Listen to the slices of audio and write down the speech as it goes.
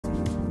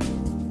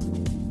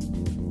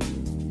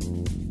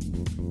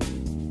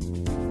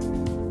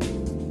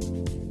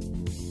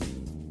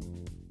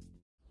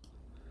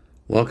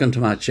Welcome to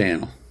my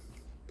channel.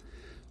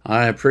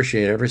 I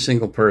appreciate every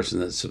single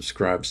person that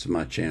subscribes to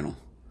my channel.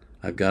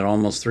 I've got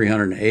almost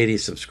 380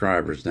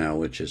 subscribers now,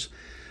 which is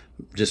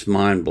just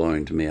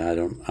mind-blowing to me. I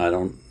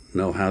don't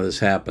know how this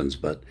happens,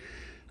 but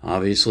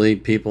obviously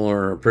people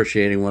are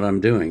appreciating what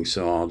I'm doing,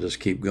 so I'll just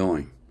keep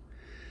going.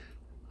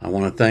 I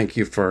want to thank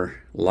you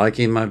for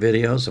liking my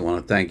videos. I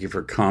want to thank you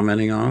for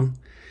commenting on them,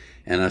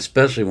 and I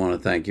especially want to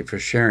thank you for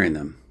sharing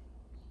them.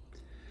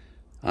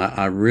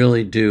 I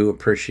really do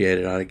appreciate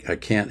it. I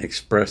can't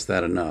express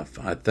that enough.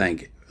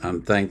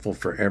 I'm thankful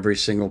for every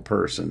single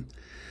person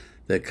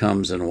that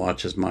comes and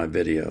watches my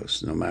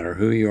videos, no matter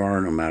who you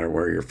are, no matter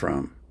where you're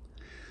from.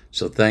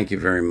 So thank you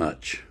very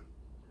much.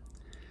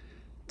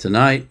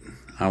 Tonight,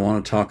 I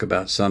want to talk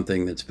about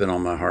something that's been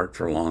on my heart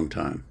for a long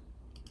time.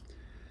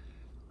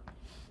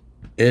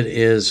 It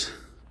is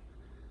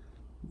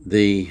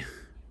the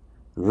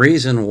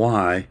reason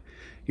why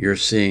you're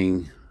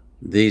seeing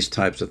these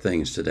types of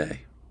things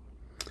today.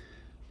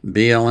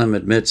 BLM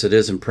admits it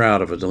isn't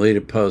proud of a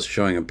deleted post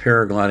showing a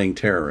paragliding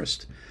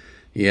terrorist.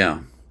 Yeah.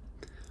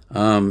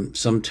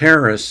 Some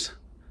terrorists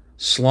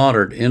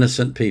slaughtered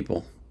innocent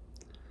people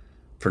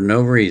for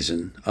no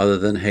reason other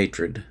than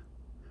hatred,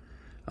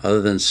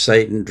 other than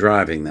Satan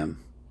driving them.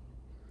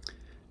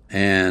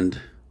 And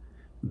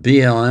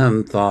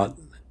BLM thought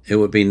it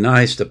would be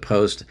nice to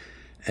post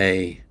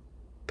a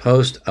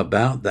post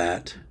about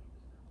that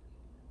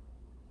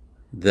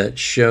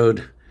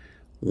showed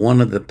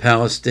one of the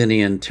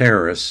Palestinian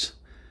terrorists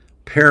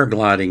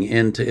paragliding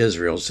into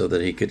Israel so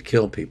that he could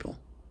kill people.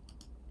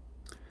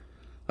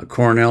 A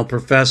Cornell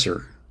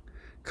professor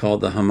called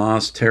the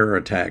Hamas terror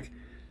attack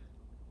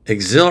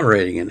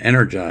exhilarating and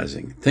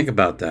energizing. Think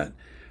about that.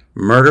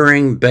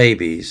 Murdering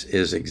babies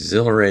is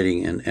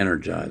exhilarating and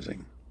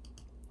energizing.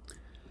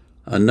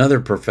 Another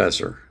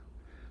professor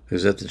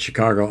who's at the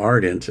Chicago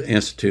Art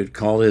Institute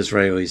called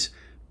Israelis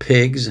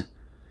pigs,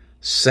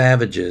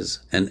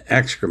 savages, and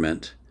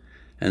excrement,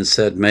 and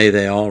said, "May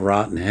they all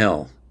rot in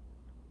hell."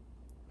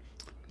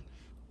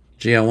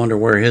 Gee, I wonder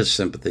where his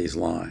sympathies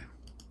lie.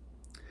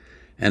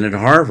 And at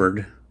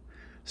Harvard,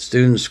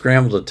 students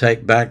scrambled to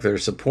take back their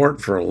support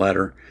for a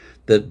letter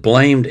that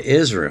blamed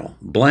Israel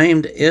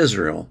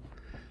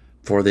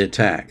for the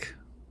attack.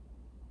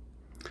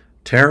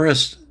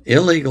 Terrorists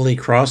illegally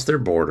crossed their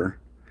border,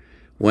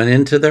 went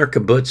into their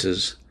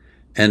kibbutzes,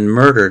 and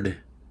murdered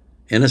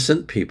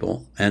innocent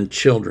people and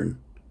children.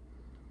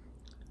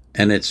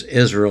 And it's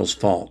Israel's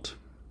fault.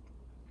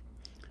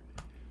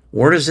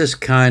 Where does this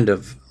kind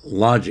of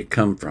logic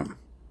come from?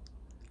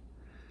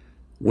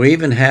 We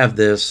even have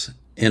this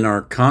in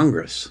our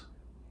Congress.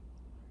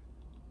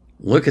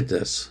 Look at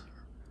this.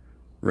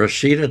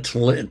 Rashida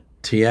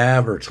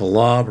Tlaib or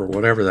Tlaib or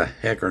whatever the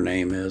heck her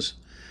name is.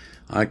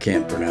 I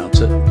can't pronounce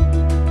it.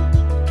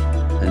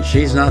 And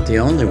she's not the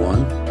only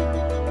one.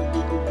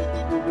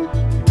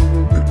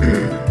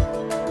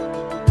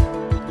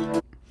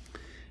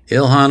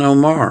 Ilhan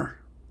Omar.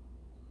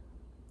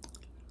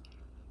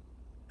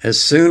 As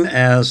soon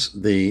as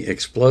the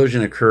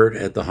explosion occurred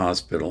at the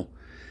hospital,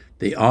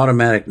 the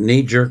automatic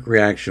knee-jerk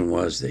reaction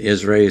was the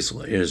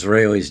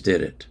Israelis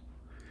did it.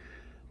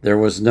 There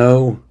was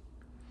no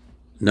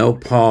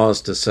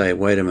pause to say,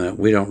 wait a minute,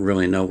 we don't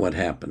really know what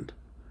happened.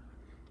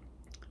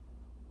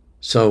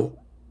 So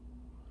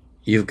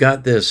you've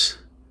got this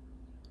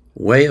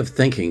way of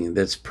thinking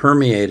that's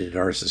permeated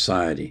our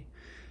society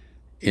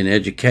in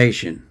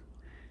education,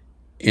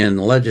 in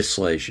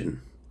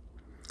legislation,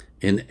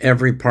 in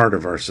every part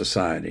of our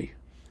society.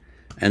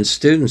 And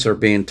students are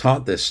being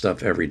taught this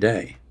stuff every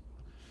day.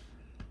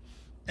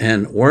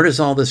 And where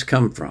does all this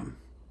come from?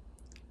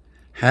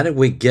 How did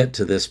we get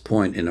to this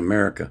point in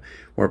America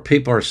where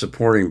people are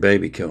supporting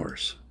baby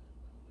killers?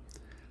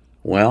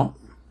 Well,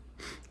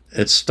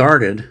 it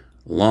started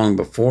long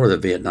before the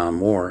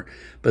Vietnam War,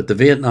 but the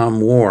Vietnam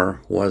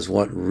War was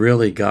what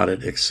really got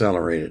it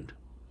accelerated.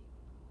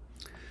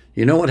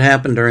 You know what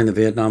happened during the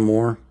Vietnam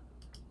War?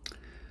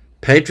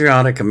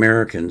 Patriotic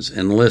Americans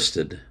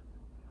enlisted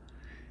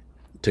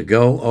to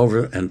go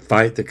over and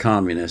fight the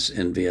communists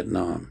in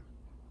Vietnam.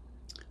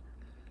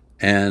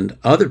 And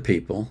other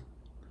people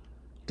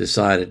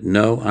decided,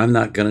 no, I'm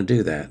not going to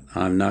do that.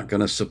 I'm not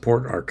going to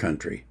support our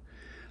country.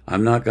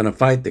 I'm not going to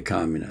fight the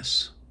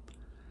communists.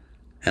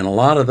 And a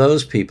lot of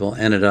those people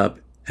ended up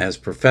as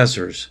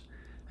professors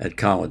at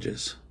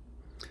colleges.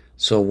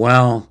 So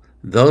while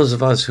those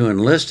of us who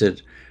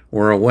enlisted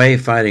were away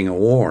fighting a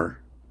war,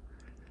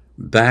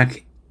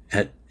 back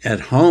at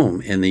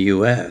home in the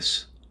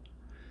U.S.,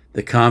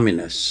 the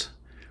communists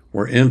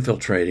were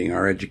infiltrating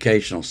our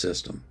educational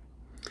system,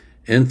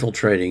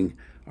 infiltrating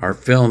our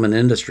film and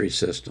industry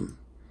system,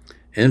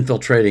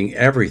 infiltrating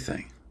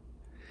everything.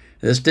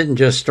 This didn't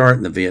just start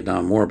in the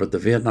Vietnam War, but the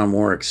Vietnam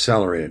War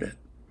accelerated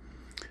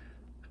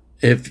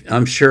it.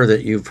 I'm sure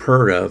that you've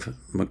heard of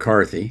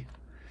McCarthy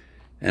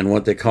and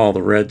what they call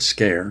the Red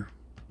Scare.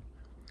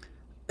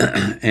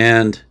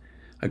 And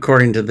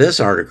according to this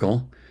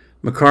article,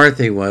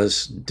 McCarthy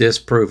was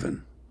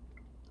disproven,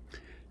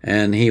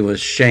 and he was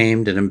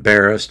shamed and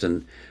embarrassed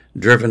and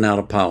driven out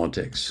of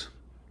politics.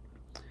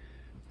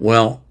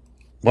 Well,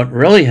 what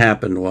really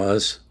happened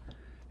was,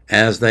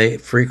 as they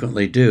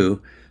frequently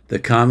do, the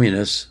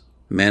communists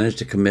managed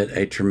to commit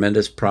a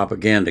tremendous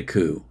propaganda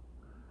coup.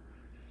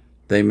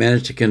 They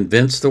managed to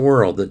convince the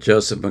world that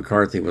Joseph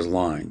McCarthy was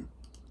lying.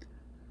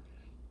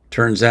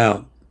 Turns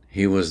out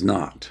he was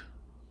not.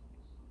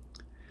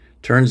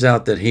 Turns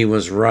out that he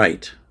was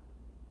right.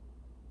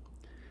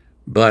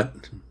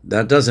 But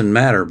that doesn't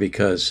matter,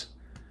 because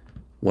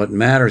what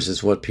matters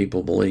is what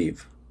people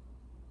believe.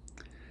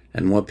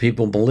 And what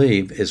people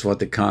believe is what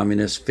the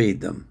communists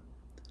feed them.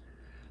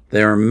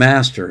 They are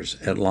masters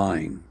at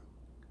lying.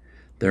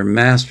 They're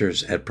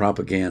masters at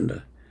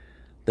propaganda.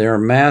 They are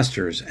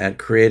masters at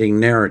creating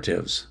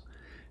narratives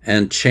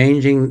and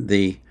changing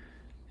the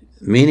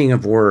meaning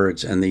of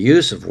words and the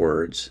use of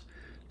words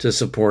to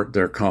support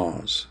their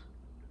cause.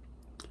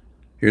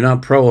 You're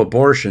not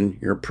pro-abortion,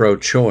 you're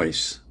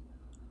pro-choice.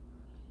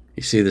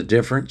 You see the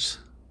difference?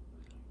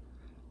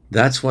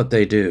 That's what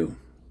they do.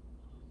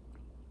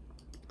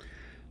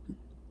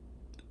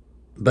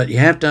 But you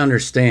have to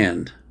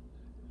understand,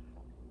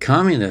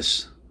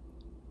 communists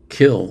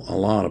kill a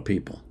lot of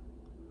people.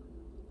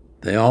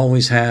 They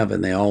always have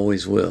and they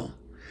always will.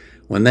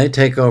 When they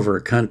take over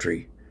a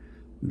country,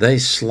 they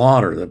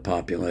slaughter the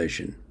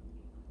population.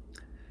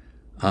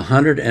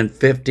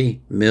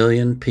 150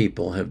 million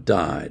people have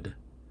died.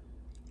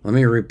 Let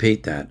me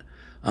repeat that.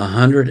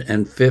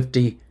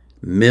 150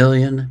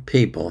 million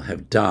people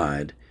have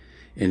died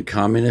in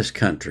communist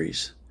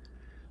countries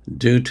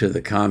due to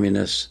the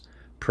communist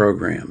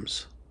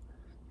programs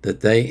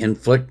that they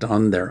inflict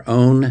on their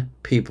own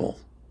people.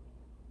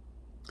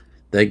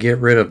 They get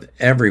rid of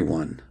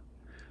everyone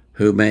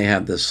who may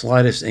have the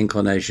slightest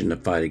inclination to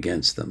fight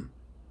against them.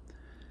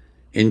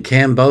 In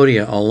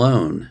Cambodia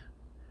alone,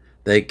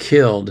 they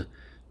killed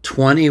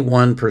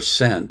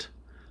 21%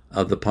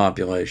 of the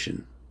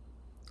population.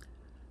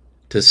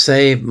 To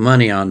save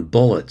money on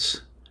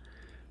bullets,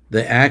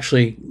 they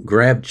actually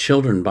grabbed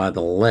children by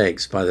the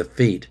legs, by the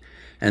feet,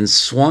 and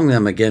swung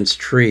them against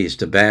trees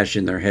to bash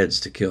in their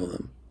heads to kill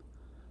them.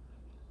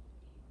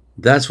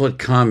 That's what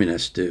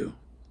communists do.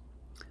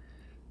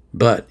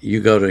 But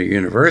you go to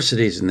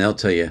universities and they'll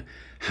tell you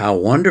how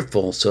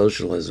wonderful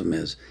socialism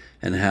is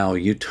and how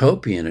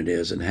utopian it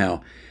is and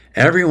how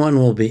everyone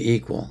will be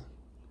equal.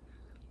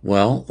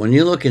 Well, when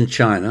you look in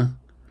China,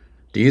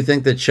 do you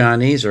think the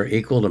Chinese are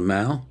equal to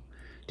Mao?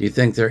 Do you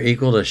think they're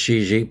equal to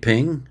Xi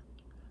Jinping?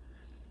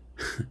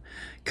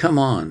 Come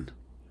on.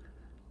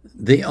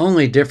 The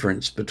only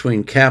difference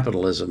between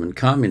capitalism and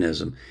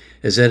communism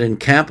is that in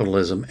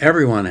capitalism,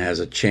 everyone has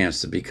a chance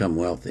to become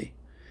wealthy.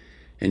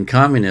 In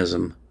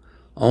communism,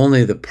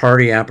 only the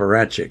party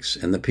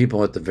apparatchiks and the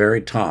people at the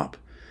very top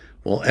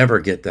will ever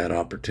get that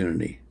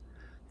opportunity.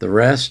 The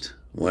rest,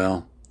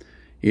 well,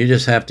 you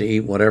just have to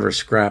eat whatever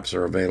scraps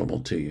are available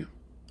to you.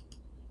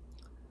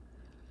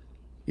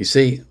 You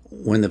see,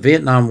 when the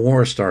Vietnam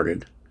War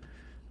started,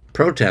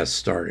 protests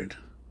started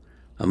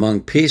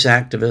among peace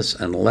activists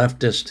and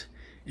leftist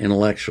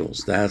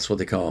intellectuals. That's what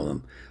they call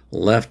them,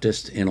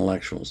 leftist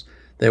intellectuals.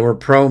 They were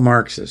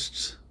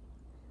pro-Marxists.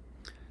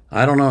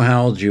 I don't know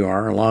how old you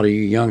are. A lot of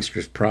you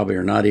youngsters probably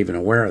are not even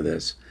aware of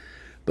this.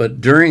 But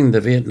during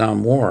the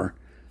Vietnam War,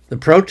 the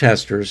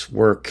protesters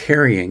were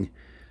carrying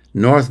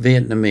North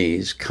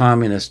Vietnamese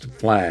communist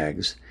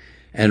flags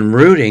and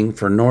rooting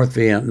for North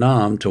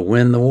Vietnam to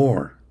win the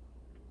war.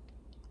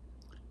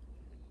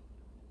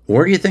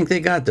 Where do you think they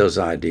got those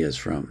ideas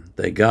from?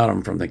 They got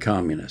them from the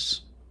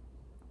communists.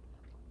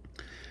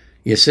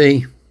 You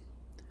see,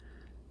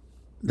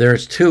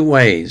 there's two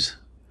ways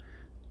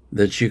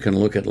that you can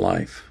look at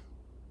life.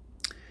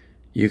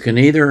 You can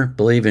either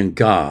believe in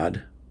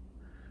God,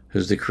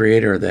 who's the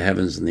creator of the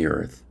heavens and the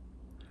earth,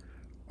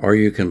 or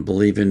you can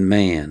believe in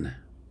man.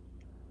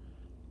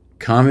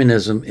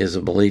 Communism is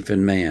a belief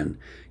in man.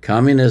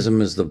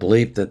 Communism is the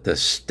belief that the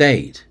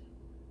state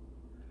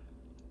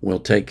will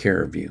take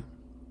care of you,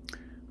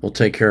 will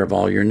take care of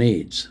all your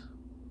needs.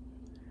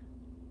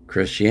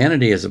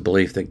 Christianity is a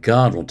belief that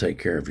God will take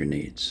care of your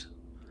needs.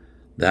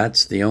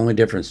 That's the only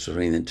difference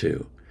between the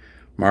two.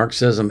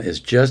 Marxism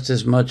is just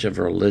as much of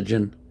a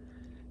religion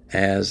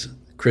as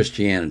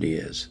Christianity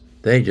is.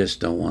 They just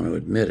don't want to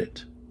admit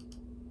it.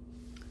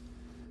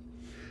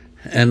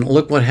 And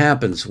look what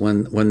happens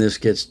when this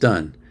gets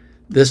done.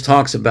 This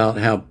talks about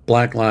how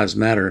Black Lives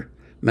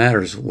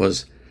Matters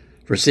was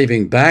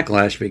receiving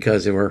backlash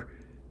because they were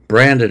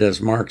branded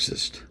as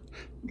Marxist.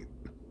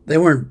 They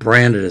weren't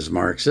branded as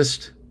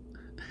Marxist.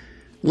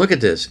 Look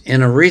at this.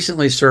 In a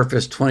recently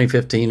surfaced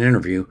 2015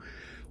 interview,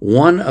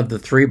 one of the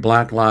 3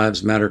 Black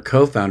Lives Matter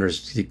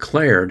co-founders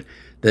declared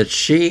that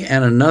she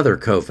and another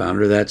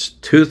co-founder, that's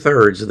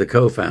 2/3 of the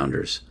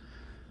co-founders,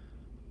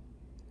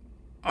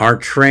 are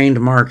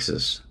trained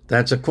Marxists.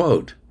 That's a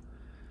quote.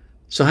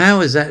 So how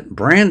is that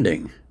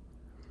branding?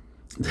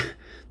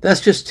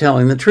 That's just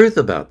telling the truth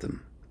about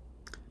them.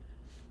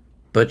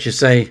 But you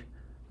say,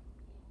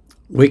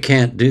 we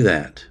can't do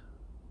that.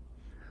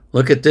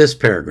 Look at this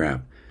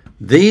paragraph.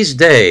 These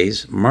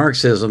days,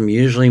 Marxism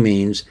usually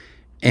means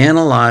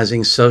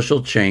analyzing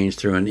social change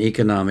through an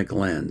economic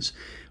lens.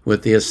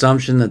 with the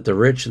assumption that the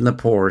rich and the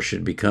poor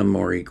should become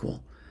more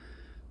equal.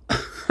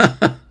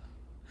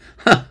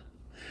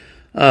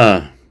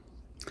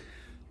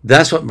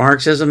 That's what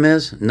Marxism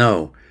is?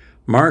 No.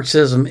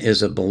 Marxism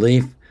is a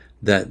belief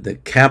that the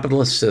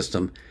capitalist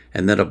system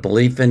and that a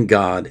belief in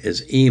God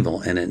is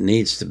evil and it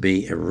needs to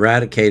be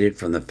eradicated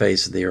from the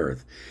face of the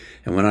earth.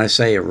 And when I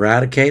say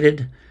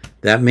eradicated,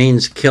 that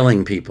means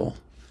killing people.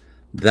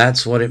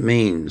 That's what it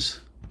means.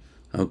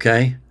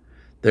 Okay?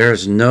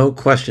 There's no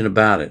question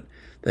about it.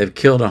 They've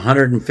killed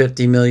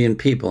 150 million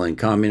people in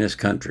communist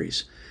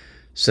countries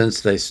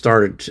since they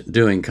started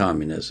doing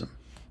communism.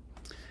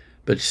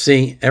 But you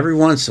see, every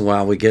once in a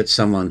while we get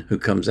someone who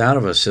comes out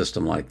of a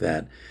system like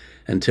that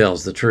and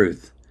tells the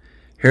truth.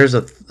 Here's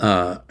a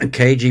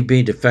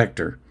KGB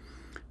defector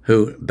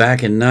who,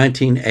 back in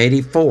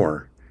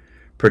 1984,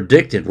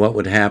 predicted what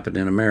would happen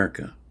in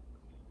America.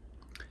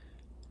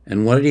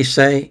 And what did he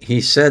say?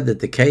 He said that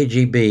the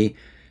KGB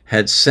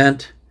had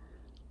sent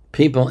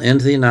people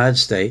into the United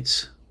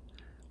States,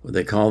 what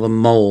they call them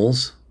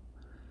moles,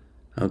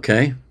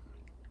 okay?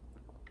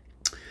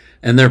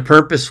 And their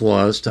purpose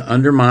was to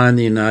undermine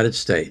the United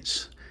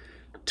States,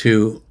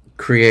 to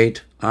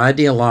create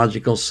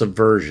ideological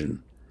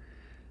subversion.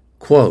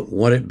 Quote,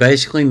 what it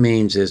basically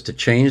means is to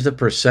change the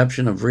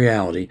perception of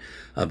reality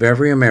of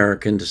every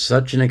American to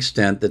such an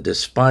extent that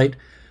despite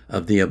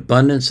of the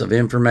abundance of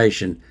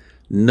information,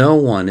 no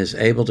one is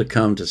able to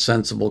come to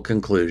sensible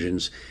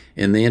conclusions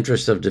in the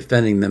interest of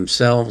defending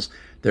themselves,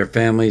 their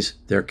families,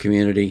 their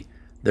community,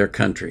 their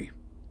country.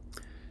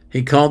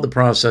 He called the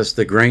process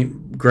the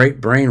great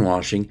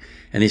brainwashing,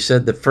 and he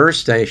said the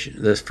first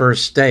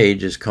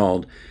stage is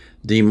called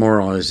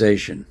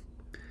demoralization,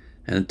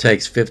 and it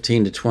takes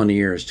 15 to 20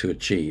 years to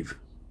achieve.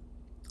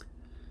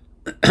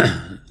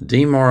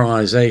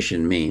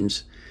 Demoralization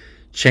means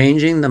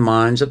changing the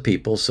minds of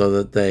people so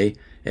that they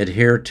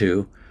adhere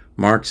to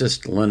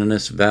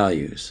Marxist-Leninist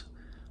values.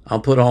 I'll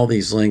put all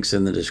these links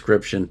in the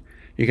description.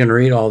 You can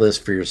read all this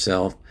for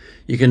yourself.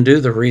 You can do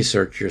the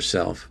research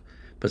yourself,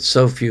 but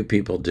so few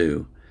people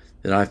do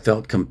that I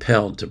felt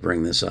compelled to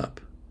bring this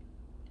up.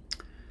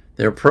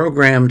 They're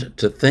programmed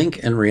to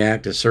think and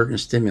react to certain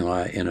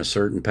stimuli in a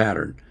certain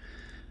pattern.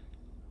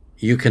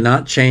 You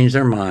cannot change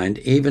their mind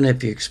even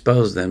if you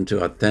expose them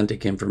to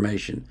authentic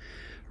information.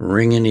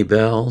 Ring any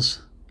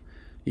bells?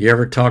 You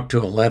ever talk to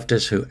a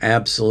leftist who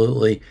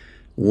absolutely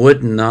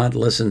would not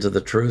listen to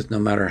the truth no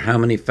matter how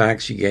many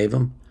facts you gave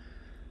them?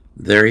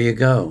 There you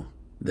go.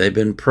 They've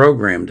been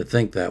programmed to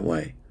think that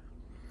way.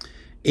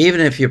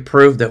 Even if you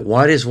prove that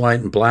white is white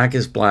and black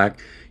is black,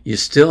 you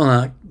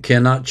still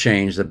cannot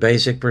change the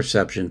basic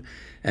perception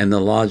and the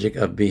logic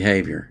of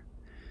behavior.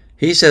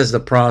 He says the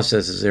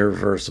process is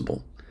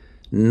irreversible.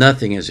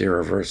 Nothing is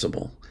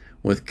irreversible.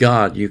 With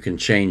God, you can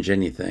change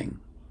anything.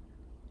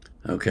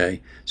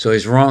 Okay? So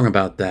he's wrong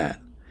about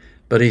that.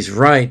 But he's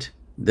right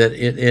that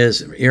it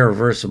is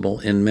irreversible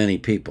in many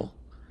people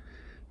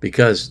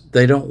because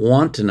they don't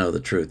want to know the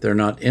truth. They're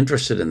not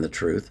interested in the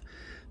truth.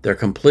 They're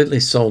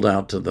completely sold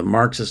out to the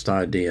Marxist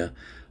idea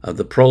of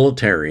the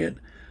proletariat,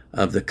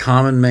 of the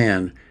common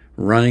man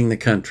running the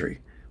country,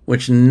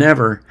 which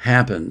never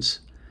happens.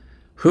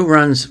 Who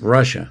runs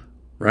Russia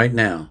right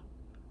now?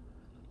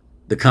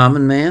 The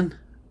common man?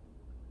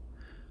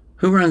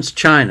 Who runs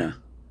China?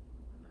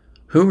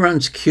 Who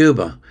runs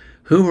Cuba?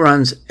 Who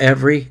runs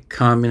every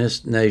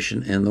communist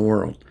nation in the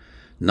world?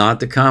 Not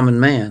the common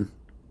man.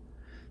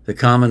 The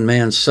common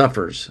man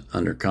suffers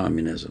under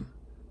communism.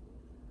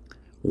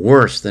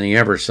 Worse than he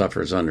ever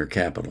suffers under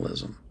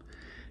capitalism.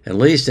 At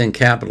least in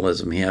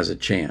capitalism he has a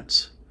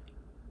chance.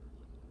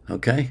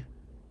 Okay?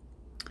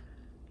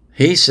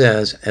 He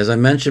says, as I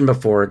mentioned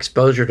before,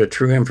 exposure to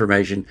true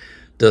information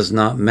does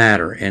not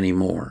matter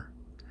anymore.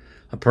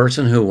 A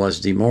person who was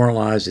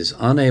demoralized is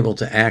unable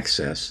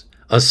to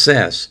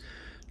assess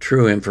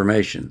true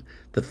information.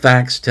 The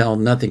facts tell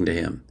nothing to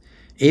him.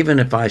 Even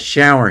if I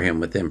shower him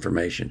with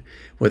information,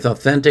 with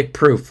authentic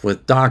proof,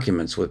 with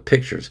documents, with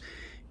pictures,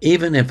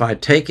 even if I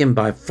take him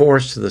by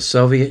force to the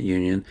Soviet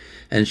Union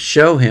and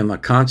show him a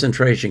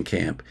concentration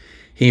camp,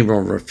 he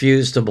will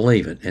refuse to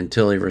believe it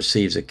until he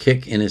receives a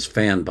kick in his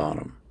fan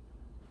bottom.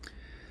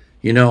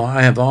 You know,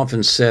 I have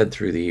often said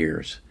through the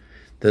years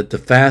that the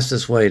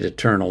fastest way to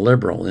turn a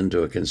liberal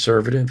into a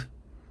conservative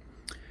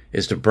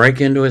is to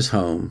break into his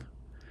home,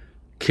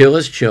 kill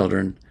his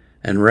children,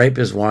 and rape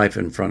his wife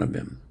in front of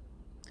him.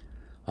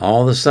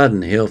 All of a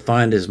sudden, he'll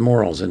find his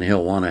morals and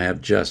he'll want to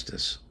have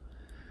justice.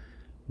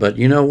 But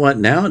you know what?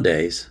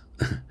 Nowadays,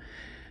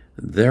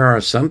 there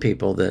are some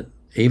people that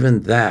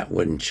even that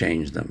wouldn't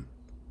change them.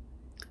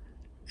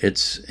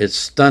 It's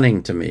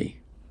stunning to me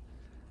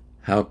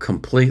how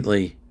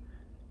completely,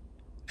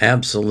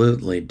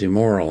 absolutely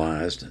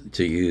demoralized,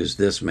 to use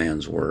this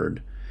man's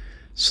word,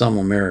 some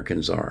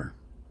Americans are.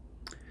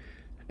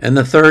 And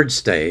the third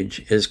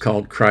stage is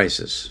called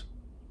crisis.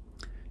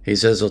 He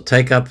says it'll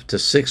take up to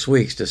 6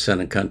 weeks to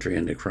send a country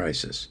into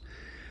crisis.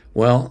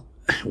 Well,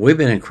 we've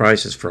been in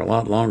crisis for a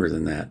lot longer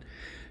than that,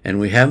 and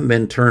we haven't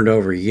been turned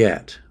over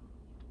yet.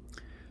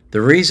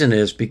 The reason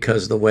is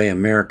because of the way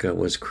America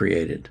was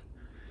created.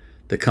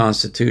 the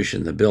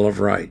Constitution, the Bill of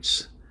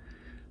Rights,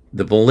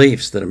 the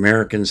beliefs that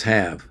Americans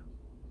have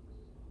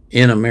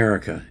in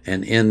America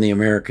and in the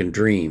American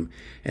dream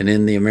and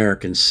in the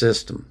American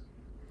system.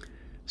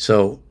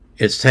 So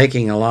it's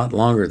taking a lot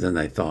longer than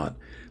they thought,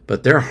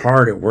 but they're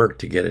hard at work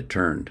to get it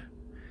turned.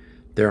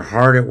 They're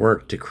hard at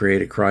work to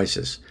create a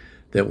crisis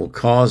that will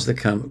cause the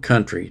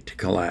country to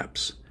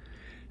collapse.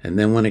 And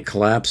then when it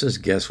collapses,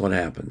 guess what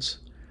happens?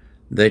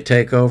 They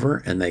take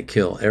over and they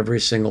kill every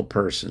single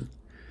person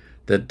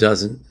that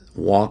doesn't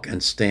walk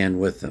and stand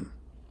with them.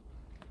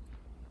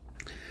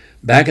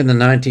 Back in the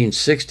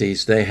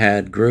 1960s, they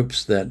had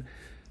groups that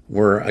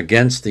were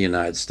against the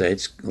United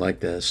States,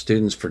 like the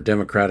Students for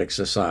Democratic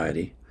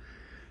Society.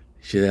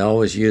 They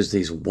always use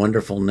these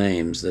wonderful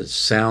names that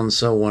sound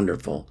so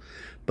wonderful,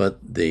 but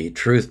the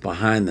truth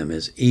behind them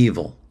is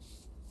evil.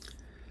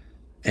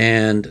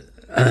 And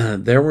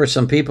there were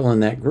some people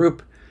in that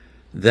group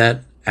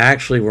that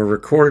actually were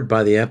recorded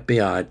by the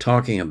FBI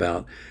talking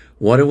about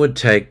what it would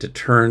take to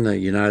turn the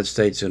United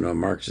States into a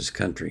Marxist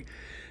country.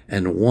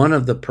 And one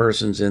of the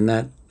persons in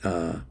that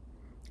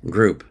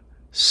group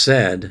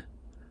said,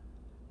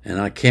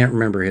 and I can't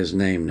remember his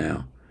name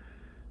now,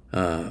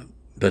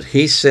 but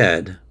he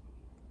said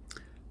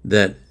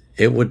that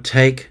it would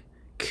take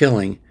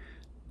killing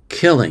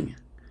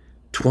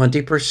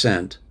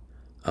 20%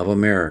 of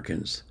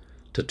Americans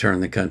to turn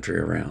the country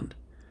around.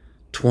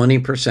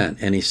 20%.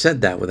 And he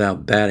said that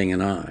without batting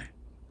an eye.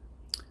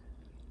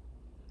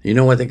 You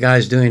know what the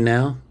guy's doing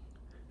now?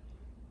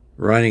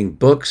 Writing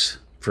books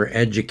for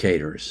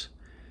educators.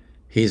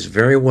 He's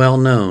very well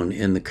known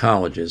in the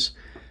colleges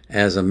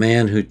as a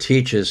man who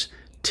teaches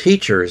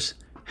teachers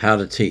how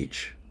to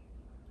teach.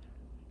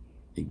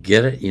 You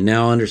get it? You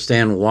now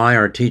understand why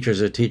our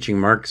teachers are teaching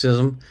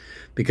Marxism?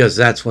 Because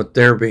that's what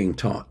they're being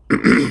taught.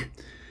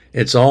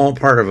 It's all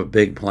part of a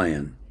big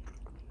plan.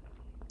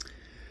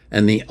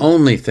 And the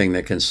only thing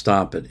that can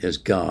stop it is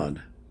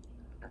God.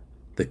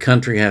 The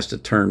country has to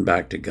turn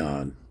back to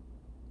God.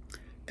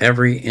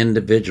 Every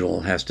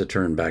individual has to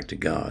turn back to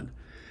God.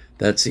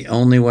 That's the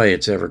only way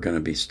it's ever going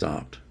to be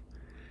stopped.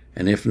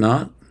 And if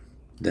not,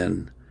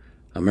 then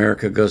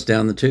America goes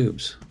down the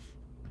tubes.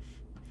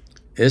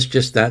 It's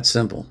just that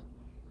simple.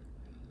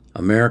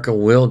 America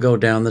will go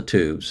down the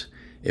tubes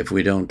if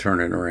we don't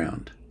turn it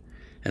around.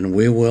 And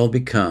we will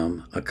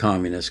become a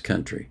communist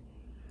country.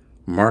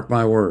 Mark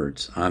my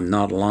words. I'm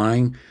not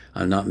lying.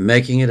 I'm not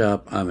making it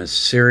up. I'm as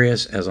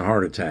serious as a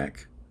heart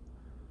attack.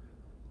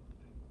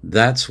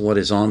 That's what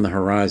is on the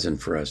horizon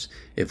for us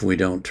if we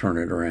don't turn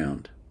it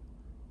around.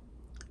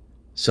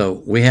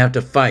 So we have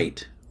to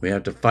fight. We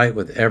have to fight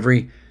with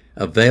every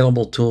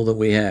available tool that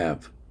we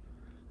have.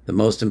 The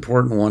most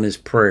important one is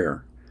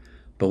prayer.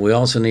 But we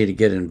also need to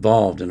get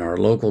involved in our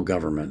local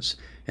governments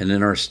and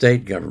in our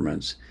state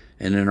governments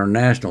and in our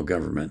national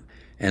government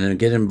and then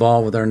get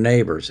involved with our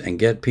neighbors and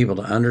get people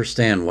to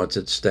understand what's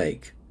at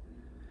stake.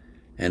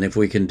 And if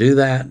we can do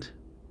that,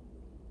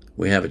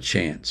 we have a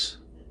chance.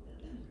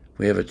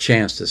 We have a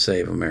chance to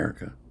save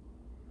America.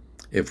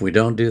 If we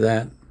don't do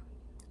that,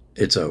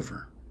 it's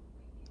over.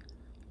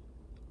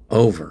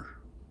 Over.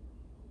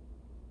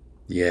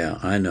 Yeah,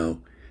 I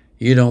know.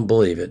 You don't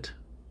believe it.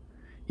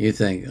 You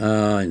think,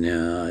 oh,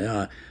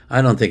 no,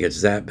 I don't think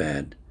it's that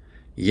bad.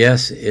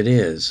 Yes, it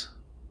is.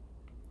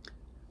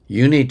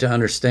 You need to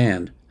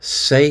understand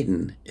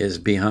Satan is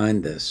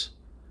behind this.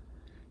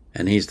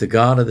 And he's the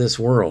God of this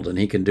world, and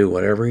he can do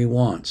whatever he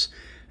wants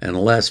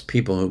unless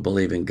people who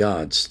believe in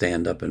God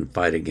stand up and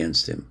fight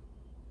against him.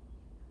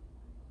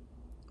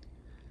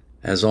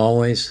 As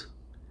always,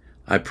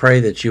 I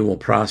pray that you will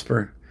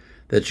prosper,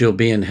 that you'll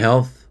be in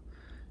health,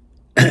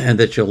 and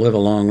that you'll live a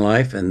long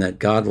life, and that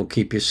God will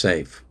keep you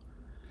safe.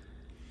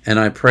 And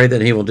I pray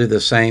that he will do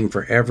the same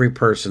for every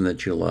person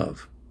that you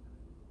love.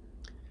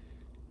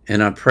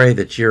 And I pray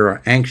that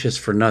you're anxious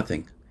for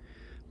nothing,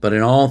 but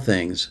in all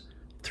things,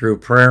 through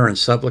prayer and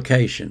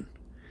supplication,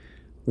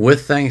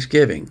 with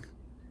thanksgiving,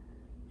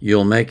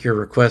 you'll make your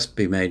request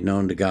be made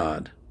known to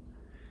God.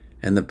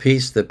 And the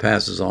peace that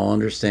passes all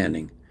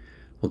understanding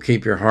will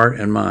keep your heart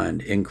and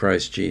mind in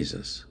Christ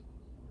Jesus.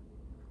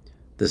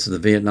 This is the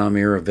Vietnam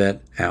Era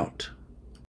Vet out.